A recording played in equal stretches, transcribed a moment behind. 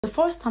The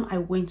first time I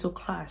went to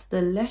class,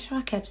 the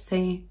lecturer kept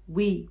saying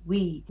we,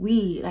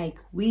 like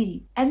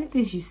we.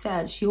 Anything she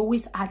said, she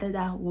always added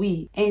that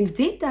we. And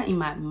deep down in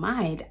my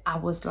mind, I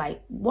was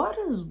like, what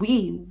is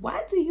we?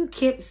 Why do you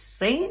keep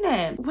saying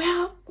it?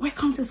 Well,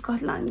 welcome to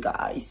Scotland,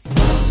 guys.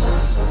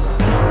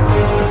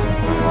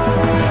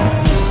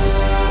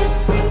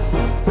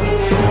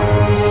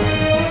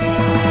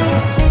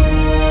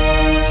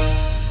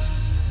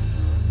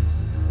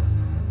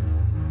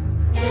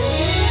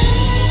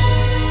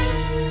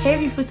 Hey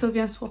beautiful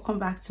Tovians, welcome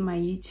back to my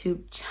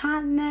YouTube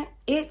channel.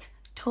 It's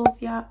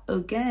Tovia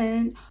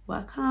again.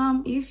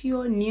 Welcome. If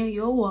you're new,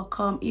 you're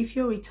welcome. If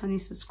you're a returning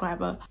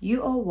subscriber,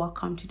 you are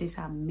welcome to this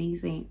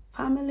amazing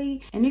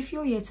family. And if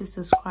you're yet to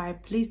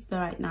subscribe, please do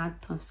right now,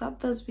 thumbs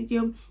up this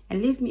video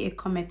and leave me a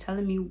comment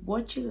telling me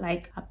what you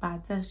like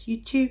about this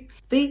YouTube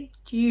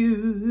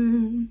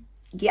video.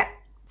 Yeah.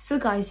 So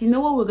guys, you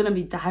know what we're going to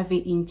be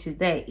diving in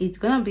today? It's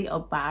going to be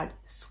about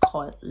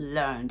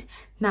Scotland.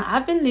 Now,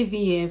 I've been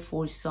living here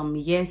for some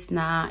years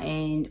now,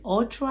 and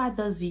all throughout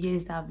those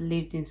years that I've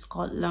lived in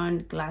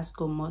Scotland,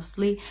 Glasgow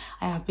mostly,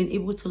 I have been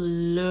able to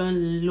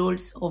learn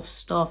loads of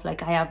stuff.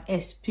 Like, I have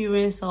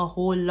experienced a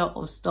whole lot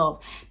of stuff.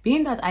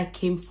 Being that I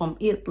came from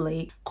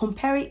Italy,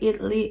 comparing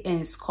Italy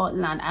and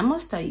Scotland, I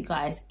must tell you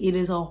guys, it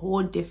is a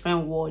whole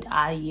different world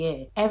out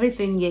here.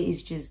 Everything here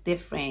is just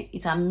different.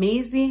 It's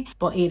amazing,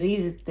 but it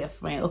is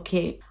different.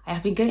 Okay, I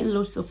have been getting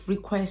lots of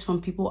requests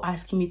from people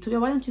asking me, Tovia,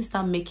 why don't you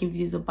start making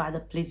videos about the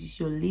places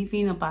you're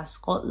living, about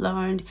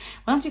Scotland?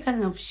 Why don't you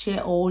kind of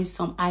share all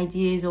some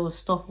ideas or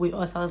stuff with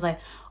us? I was like,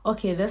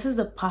 okay, this is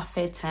the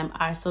perfect time.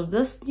 Alright, so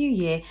this new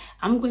year,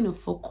 I'm going to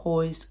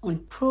focus on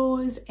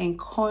pros and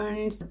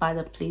cons about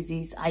the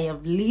places I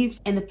have lived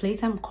and the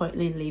place I'm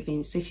currently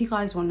living. So if you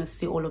guys want to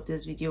see all of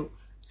this video,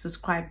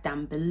 subscribe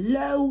down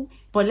below.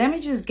 But let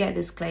me just get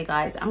this clear,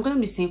 guys. I'm gonna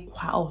be saying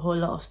quite a whole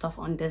lot of stuff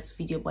on this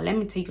video, but let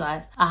me tell you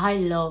guys, I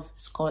love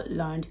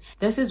Scotland.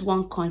 This is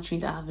one country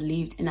that I've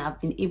lived and I've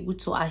been able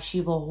to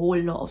achieve a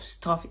whole lot of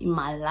stuff in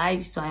my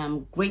life. So I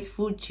am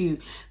grateful to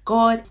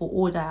God for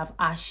all that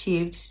I've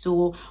achieved.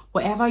 So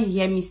whatever you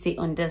hear me say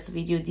on this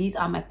video, these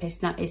are my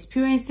personal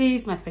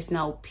experiences, my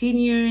personal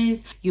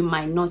opinions. You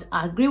might not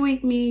agree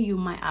with me, you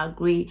might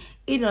agree.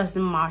 It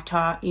doesn't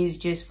matter. It's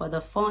just for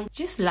the fun.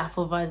 Just laugh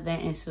over there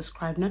and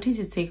subscribe. Nothing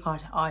to take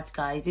out,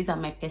 guys. These are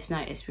my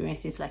personal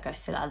experiences, like I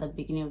said at the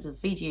beginning of the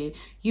video.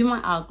 You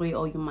might agree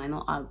or you might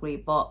not agree,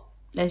 but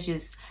let's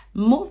just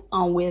move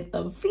on with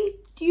the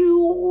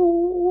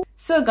video.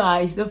 So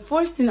guys, the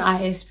first thing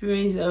I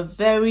experienced the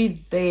very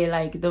day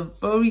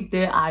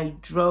I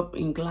dropped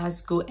in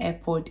Glasgow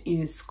Airport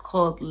in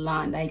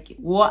Scotland, like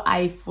what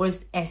I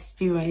first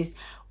experienced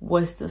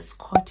was the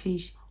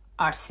Scottish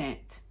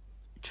accent.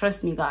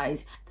 Trust me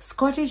guys, the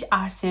Scottish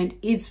accent,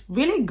 it's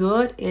really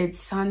good. It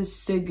sounds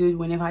so good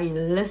whenever you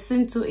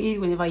listen to it.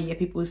 Whenever you hear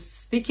people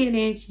speaking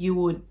it, you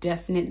will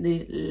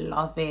definitely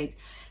love it.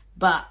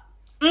 But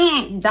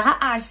that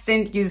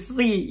accent, you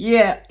see,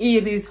 yeah,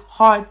 it is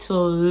hard to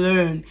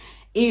learn.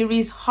 It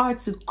is hard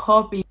to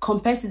copy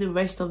compared to the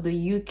rest of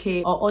the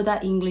UK or other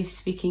English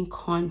speaking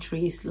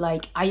countries.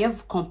 Like, I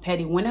have compared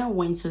it. When I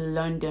went to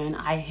London,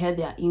 I heard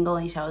their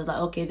English. I was like,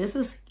 okay, this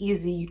is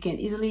easy. You can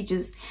easily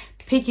just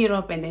pick it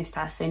up and then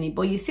start saying it.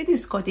 But you see the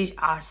Scottish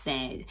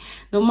accent,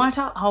 no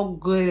matter how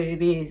good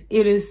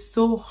it is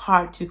so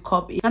hard to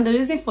copy. And the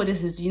reason for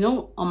this is, you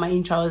know, on my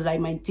intro, I was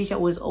like, my teacher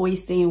was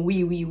always saying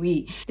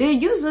we. They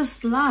use the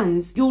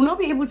slangs. You will not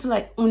be able to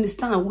like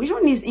understand which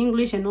one is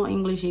English and not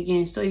English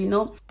again. So, you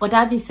know, but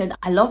that being said,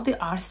 I love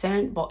the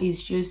accent, but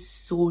it's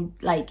just so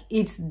like,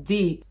 it's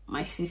deep.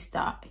 My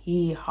sister,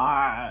 he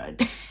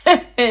hard.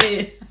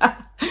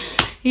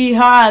 He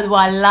hard,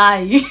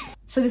 wallahi.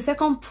 So the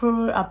second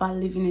pro about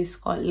living in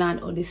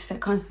Scotland, or the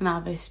second thing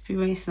I've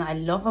experienced and I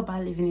love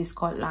about living in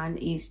Scotland,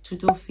 is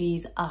tutor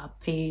fees are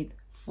paid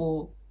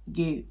for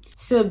you.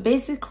 So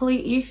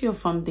basically, if you're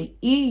from the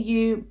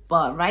EU,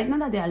 but right now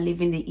that they are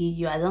leaving the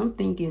EU, I don't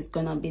think it's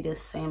gonna be the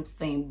same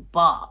thing.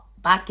 But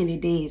back in the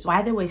days,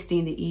 while they were still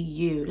in the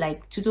EU,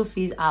 like tutor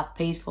fees are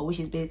paid for, which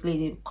is basically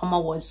the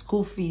common word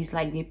school fees.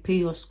 Like, they pay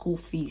your school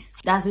fees.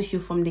 That's if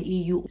you're from the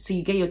EU, so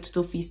you get your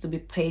tutor fees to be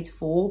paid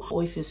for.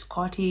 Or if you're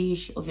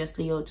Scottish,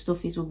 obviously your tutor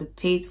fees will be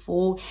paid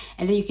for.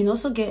 And then you can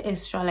also get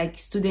extra like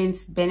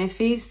students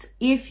benefits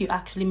if you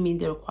actually meet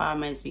the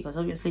requirements, because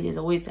obviously there's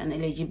always an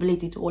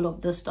eligibility to all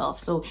of this stuff.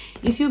 So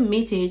if you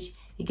meet it,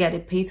 you get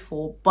it paid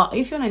for. But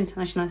if you're an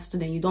international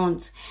student, you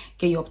don't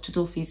get your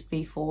tutor fees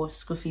paid for,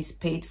 school fees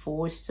paid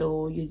for.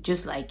 So you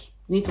just like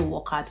need to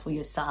work hard for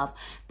yourself.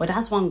 But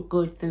that's one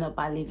good thing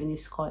about living in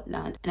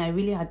Scotland, and I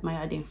really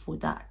admire them for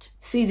that.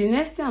 See, the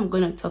next thing I'm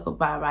gonna talk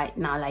about right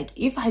now, like,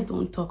 if I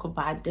don't talk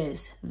about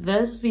this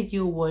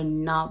video will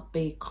not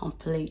be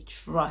complete,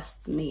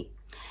 trust me.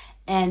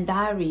 And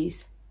that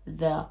is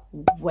the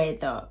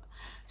weather.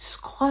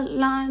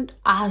 Scotland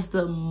has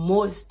the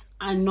most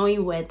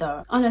annoying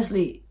weather.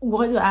 Honestly,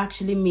 what do I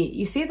actually mean?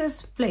 You see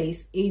this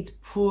place, it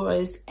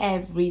pours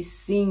every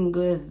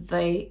single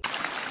day.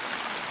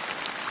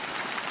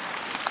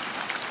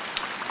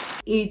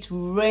 It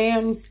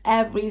rains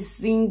every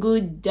single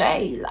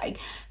day. Like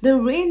the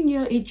rain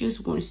here, it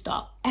just won't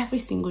stop. Every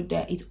single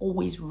day, it's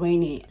always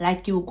raining.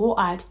 Like you go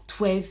at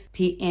 12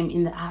 p.m.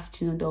 in the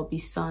afternoon, there'll be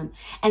sun.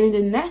 And in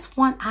the next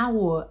 1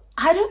 hour,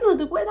 I don't know,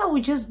 the weather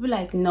will just be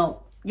like,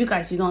 no, you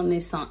guys, you don't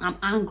need sun. I'm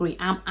angry.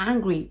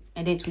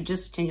 And then it will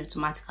just change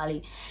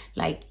automatically.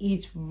 Like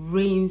it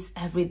rains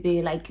every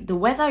day. Like the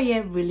weather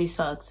here really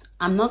sucks.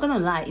 I'm not gonna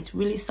lie, it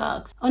really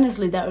sucks.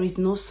 Honestly, there is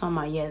no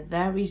summer here.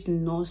 There is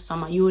no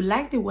summer. You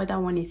like the weather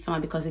when it's summer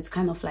because it's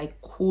kind of like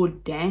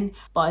cold then,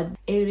 but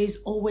it is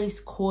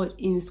always cold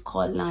in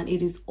Scotland.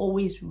 It is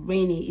always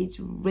rainy. It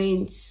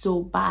rains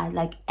so bad.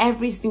 Like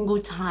every single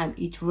time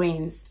it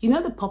rains. You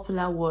know the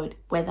popular word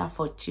weather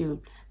for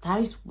two? That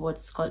is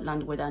what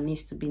Scotland weather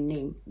needs to be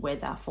named,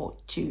 weather for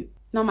two.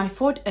 Now, my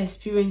fourth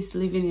experience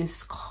living in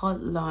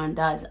Scotland,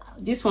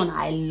 this one,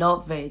 I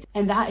love it.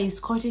 And that is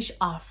Scottish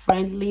are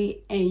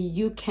friendly and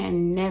you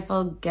can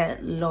never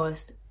get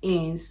lost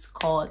in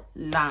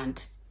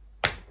Scotland.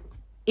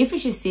 If you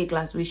should say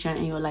Glasgow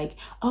and you're like,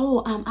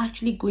 oh, I'm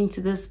actually going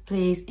to this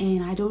place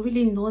and I don't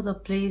really know the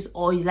place,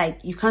 or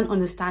like you can't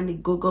understand the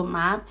Google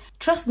map,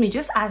 trust me,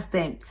 just ask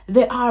them.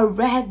 They are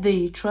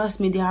ready. Trust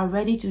me, they are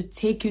ready to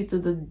take you to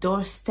the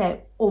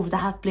doorstep of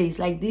that place.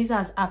 Like this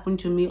has happened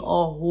to me a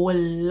whole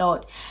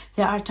lot.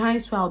 There are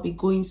times where I'll be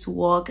going to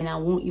work and I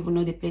won't even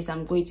know the place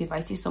I'm going to. If I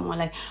see someone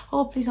like,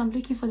 oh, please, I'm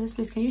looking for this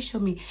place, can you show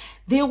me?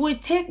 They will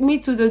take me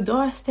to the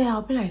doorstep.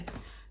 I'll be like,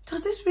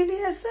 does this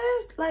really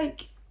exist?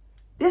 Like,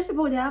 these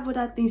people, they have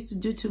other things to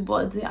do too,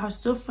 but they are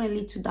so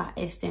friendly to that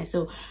extent.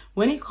 So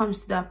when it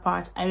comes to that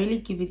part, I really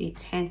give it a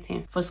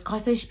 10/10 for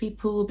Scottish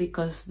people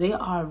because they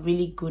are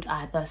really good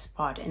at this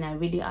part, and I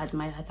really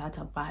admire that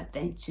about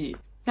them too.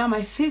 Now,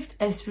 my fifth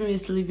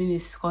experience living in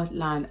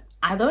Scotland,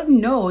 I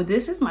don't know,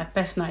 this is my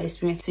personal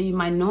experience, so you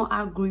might not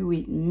agree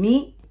with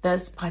me.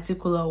 This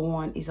particular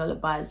one is all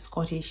about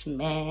Scottish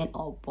men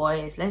or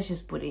boys. Let's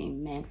just put it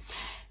in men.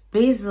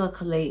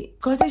 Basically,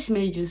 Scottish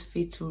men just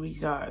feel too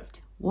reserved.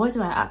 What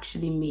do I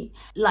actually mean?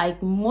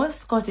 Like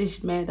most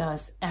Scottish men that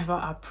has ever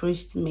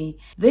approached me,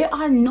 they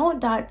are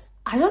not that,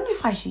 I don't know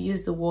if I should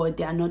use the word,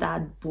 they are not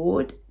that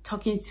bold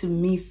talking to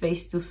me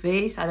face to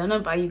face. I don't know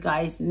about you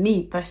guys,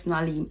 me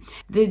personally,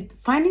 they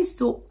find it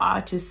so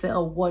hard to say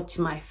a word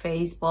to my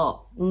face,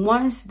 but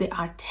once they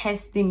are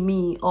testing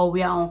me or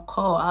we are on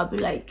call, I'll be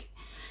like,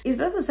 is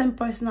that the same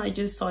person I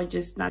just saw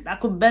just now? I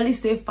could barely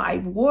say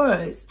 5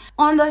 words.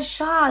 On the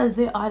chat,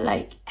 they are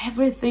like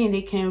everything.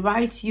 They can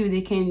write you. They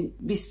can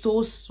be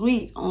so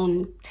sweet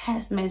on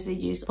text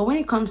messages. But when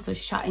it comes to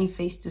chatting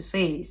face to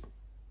face,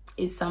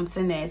 it's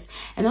something else.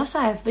 And also,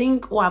 I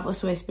think what I've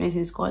also experienced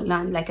in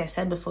Scotland, like I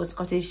said before,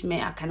 Scottish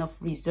men are kind of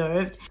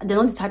reserved. They're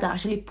not the type that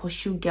actually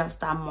pursue girls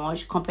that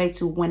much compared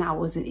to when I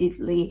was in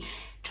Italy.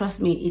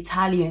 Trust me,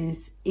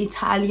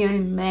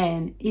 Italian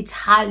men,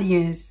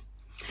 Italians.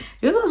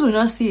 Those ones will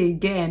not say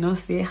again, not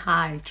say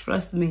hi,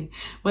 trust me.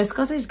 When a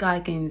Scottish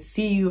guy can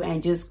see you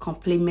and just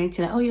compliment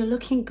you, like, oh, you're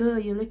looking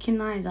good, you're looking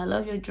nice, I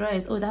love your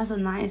dress, oh, that's a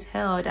nice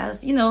hair,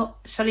 that's, you know,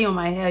 especially on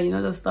my hair, you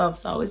know, the stuff.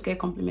 So I always get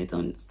compliments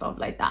on stuff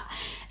like that.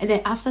 And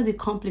then after the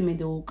compliment,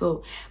 they will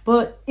go.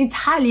 But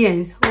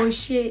Italians, oh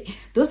shit,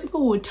 those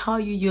people will tell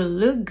you you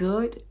look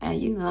good,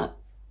 and you know,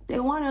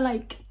 they want to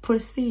like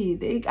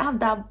proceed. They have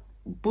that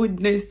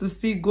boldness to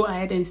still go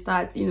ahead and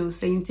start, you know,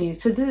 saying things.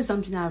 So this is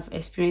something I've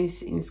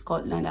experienced in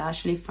Scotland. I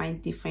actually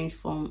find different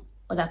from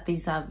other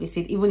places I've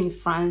visited. Even in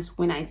France,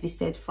 when I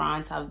visited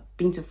France, I've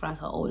been to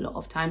France a whole lot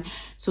of time.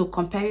 So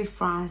comparing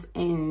France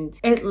and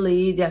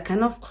Italy, they're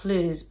kind of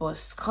close, but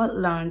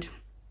Scotland,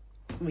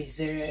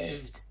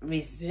 reserved.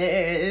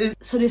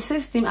 So the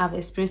sixth thing I've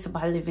experienced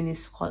about living in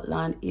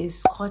Scotland is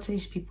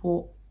Scottish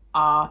people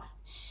are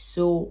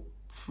so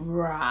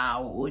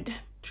proud.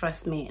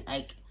 Trust me,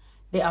 like,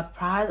 they are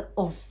proud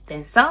of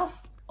themselves,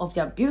 of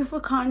their beautiful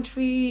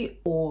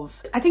country,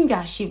 of, I think, their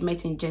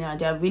achievements in general.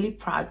 They are really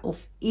proud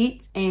of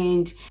it.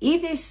 And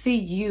if they see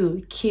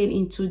you keen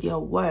into their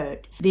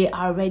word, they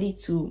are ready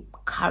to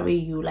carry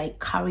you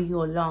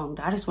along.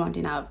 That is one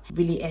thing I've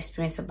really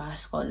experienced about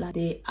Scotland.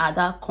 They are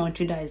that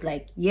country that is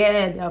like,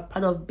 yeah, they are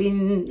proud of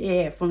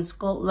being from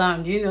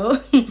Scotland, you know.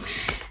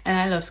 And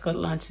I love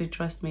Scotland too,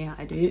 trust me,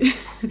 I do.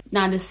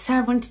 Now, the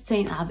seventh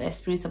thing I've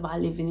experienced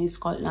about living in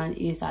Scotland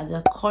is that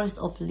the cost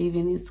of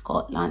living in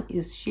Scotland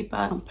is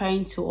cheaper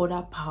comparing to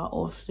other parts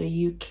of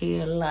the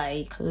UK,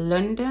 like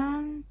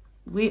London.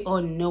 We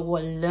all know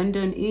what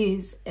London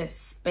is,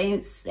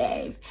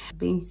 expensive.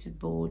 Been to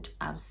both,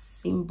 I've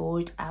seen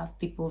both. I have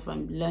people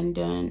from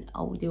London.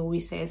 Oh, they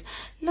always says,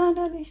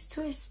 London is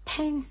too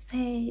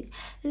expensive.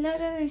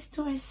 London is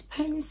too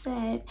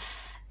expensive.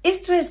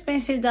 It's too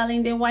expensive,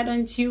 darling, then why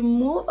don't you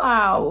move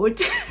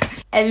out?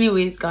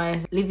 Anyways,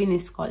 guys, living in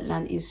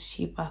Scotland is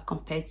cheaper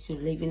compared to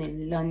living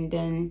in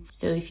London.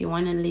 So if you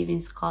want to live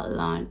in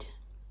Scotland,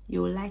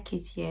 you will like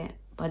it here,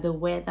 but the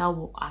weather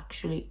will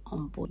actually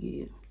humble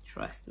you.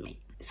 Trust me.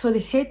 So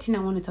the eighth thing I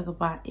want to talk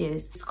about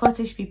is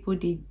Scottish people,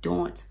 they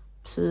don't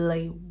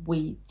play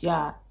with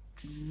their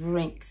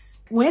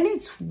drinks. When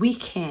it's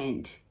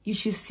weekend, You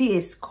should see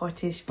a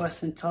Scottish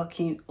person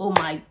talking, oh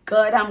my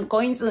god, I'm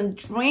going to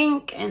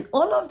drink and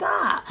all of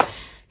that.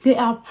 They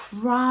are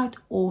proud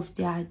of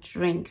their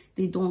drinks.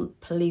 They don't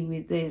play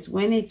with this.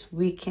 When it's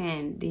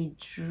weekend, they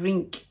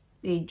drink,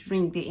 they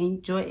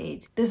enjoy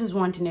it. This is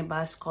one thing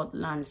about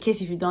Scotland. In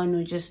case if you don't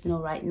know, just know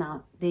right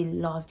now, they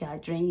love their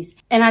drinks.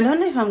 And I don't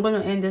know if I'm going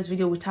to end this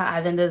video without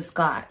adding this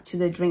guy to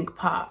the drink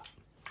part.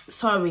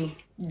 Sorry,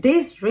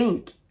 this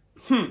drink,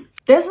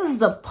 this is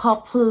the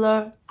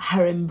popular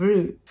Iron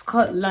Brew,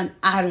 Scotland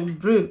Iron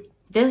Brew.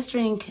 This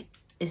drink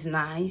is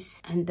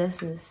nice, and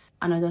this is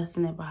another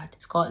thing about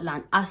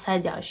Scotland.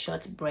 Outside their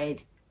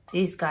shortbread,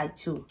 this guy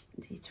too,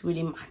 it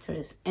really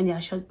matters, and their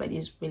shortbread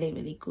is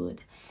really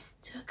good.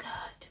 Too good.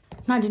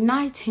 Now the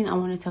night thing I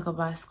want to talk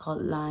about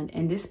Scotland,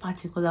 and this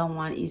particular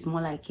one is more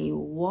like a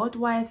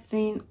worldwide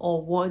thing,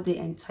 or what the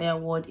entire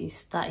world is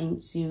starting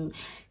to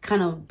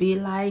kind of be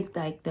like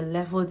the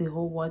level the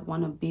whole world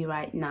want to be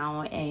right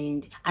now.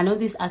 And I know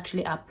this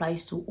actually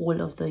applies to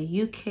all of the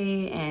UK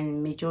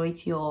and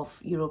majority of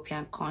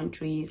European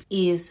countries.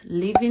 Is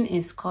living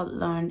in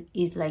Scotland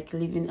is like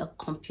living a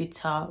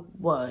computer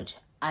world.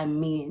 I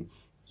mean,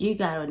 you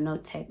gotta know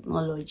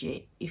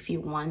technology if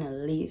you want to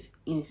live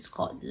in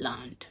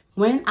Scotland.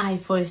 When I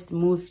first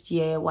moved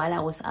here, while I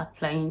was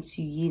applying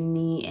to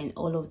uni and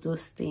all of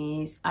those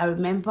things, I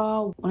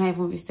remember when I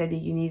even visited the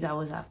unis I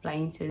was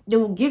applying to, they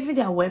will give you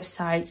their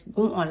website,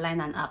 go online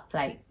and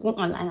apply, go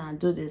online and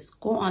do this,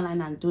 go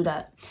online and do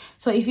that.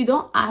 So if you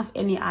don't have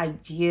any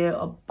idea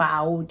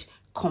about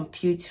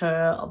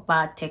computer,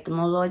 about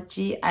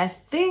technology, I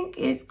think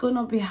it's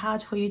gonna be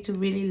hard for you to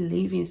really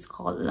live in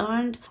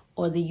Scotland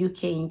or the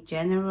UK in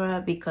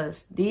general,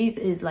 because this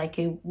is like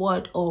a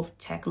world of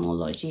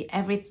technology.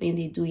 Everything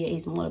they do here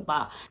is more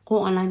about go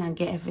online and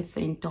get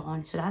everything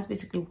done. So that's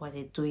basically what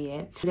they do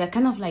here. They're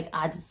kind of like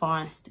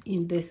advanced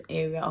in this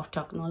area of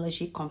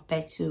technology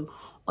compared to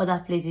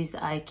other places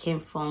I came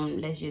from.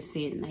 Let's just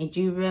say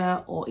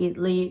Nigeria or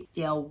Italy.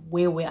 They are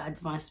way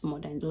advanced more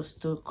than those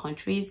two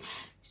countries.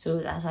 So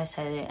that's why I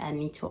said I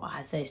need to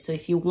add this. So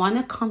if you want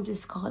to come to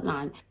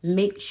Scotland,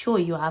 make sure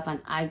you have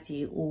an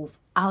idea of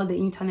how the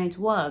internet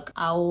work,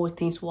 how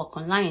things work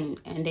online,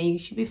 and then you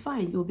should be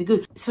fine. You'll be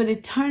good. So the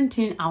third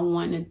thing I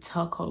want to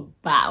talk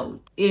about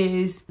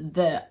is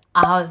the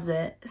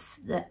houses.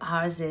 The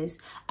houses.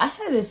 I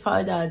said the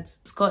fact that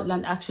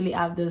Scotland actually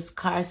have those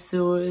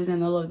castles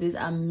and all of these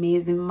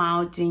amazing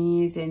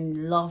mountains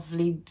and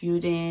lovely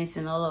buildings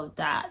and all of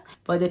that,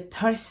 but the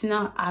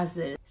personal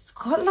houses,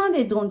 Scotland,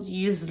 they don't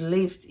use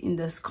lift in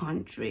this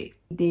country.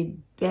 They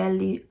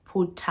barely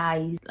put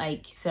tiles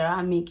like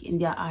ceramic in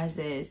their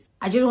houses.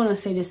 I just want to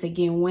say this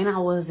again. When I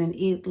was in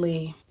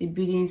Italy, the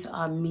buildings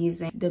are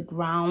amazing. The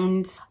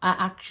grounds are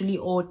actually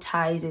all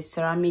tiles, there's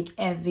ceramic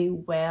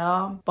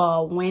everywhere.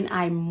 But when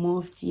I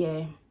moved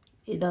here,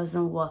 it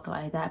doesn't work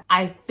like that.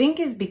 I think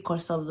it's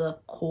because of the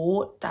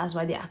cold. That's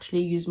why they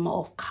actually use more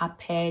of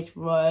carpet,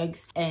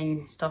 rugs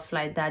and stuff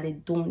like that. They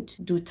don't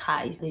do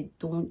tiles. They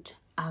don't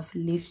have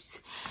lifts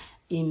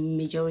in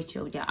majority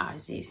of their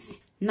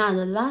houses. Now,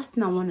 the last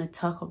thing I want to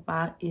talk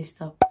about is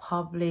the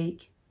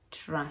public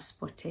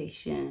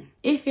transportation.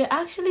 If you're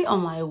actually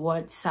on my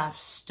WhatsApp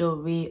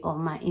story or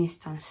my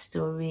Insta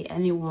story,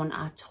 anyone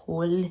at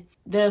all,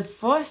 the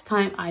first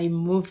time I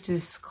moved to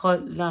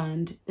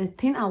Scotland, the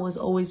thing I was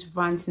always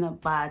ranting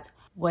about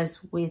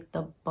was with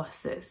the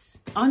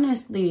buses.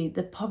 Honestly,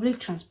 the public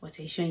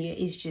transportation here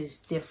is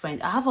just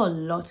different. I have a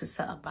lot to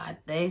say about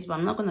this, but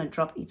I'm not gonna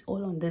drop it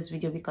all on this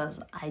video because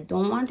I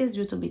don't want this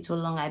video to be too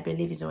long. I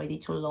believe it's already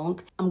too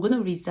long. I'm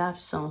gonna reserve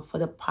some for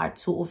the part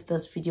 2 of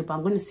this video, but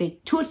I'm gonna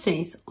say 2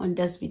 things on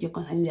this video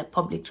concerning the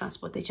public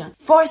transportation.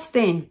 First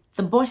thing,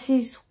 the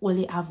buses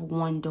only have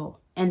one door,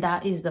 and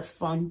that is the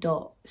front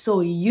door.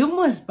 So you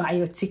must buy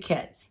your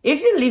tickets.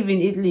 If you live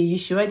in Italy, you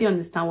should already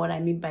understand what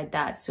I mean by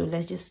that. So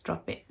let's just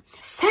drop it.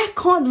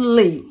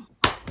 Secondly,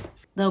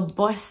 the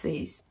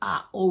buses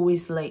are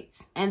always late,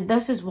 and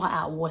this is why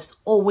I was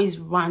always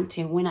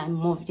ranting when I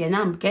moved here.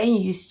 Now I'm getting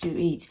used to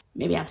it.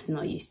 Maybe I'm still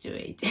not used to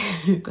it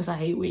because I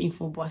hate waiting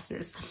for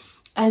buses.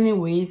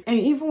 Anyways, and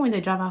even when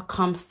the driver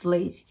comes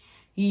late,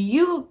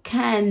 you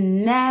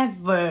can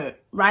never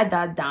write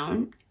that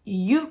down.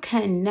 You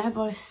can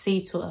never say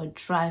to a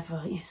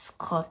driver in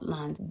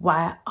Scotland,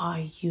 why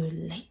are you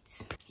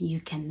late? You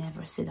can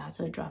never say that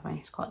to a driver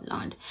in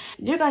Scotland.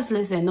 You guys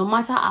listen, no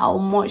matter how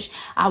much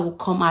I will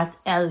come out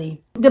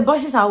early, the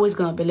buses are always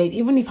gonna be late.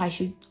 Even if I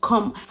should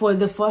come for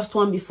the first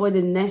one before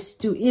the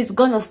next 2, it's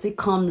gonna still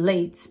come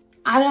late.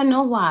 I don't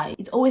know why.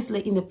 It's always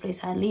late in the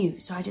place I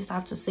live. So I just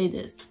have to say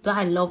this. Though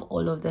I love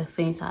all of the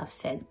things I've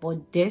said,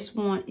 but this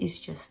one is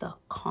just a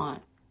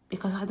con.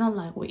 Because I don't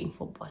like waiting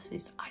for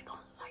buses. I don't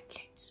like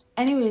it.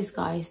 Anyways,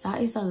 guys,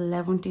 that is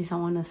 11 things I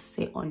want to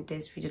say on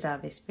this video that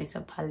I've experienced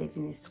about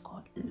living in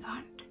Scotland.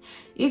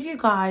 If you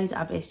guys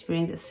have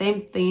experienced the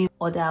same thing,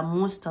 or there are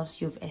more stuffs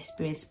you've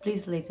experienced,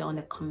 please leave it on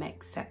the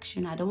comment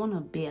section. I don't want to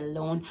be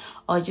alone.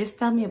 Or just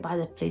tell me about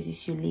the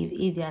places you live.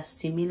 If they are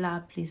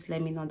similar, please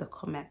let me know in the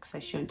comment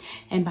section.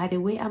 And by the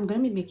way, I'm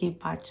going to be making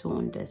part 2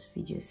 on this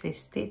video, so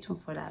stay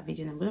tuned for that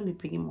video. I'm going to be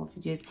bringing more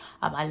videos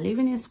about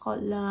living in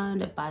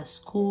Scotland, about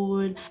school.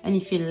 And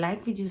if you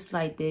like videos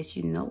like this,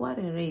 you know what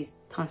it is.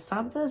 Thumbs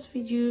up this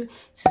video,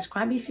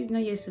 subscribe if you've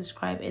not yet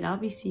subscribed, and I'll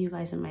be seeing you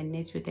guys in my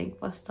next video. Thank you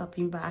for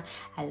stopping by.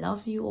 I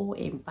love you all,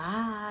 and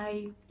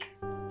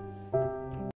bye.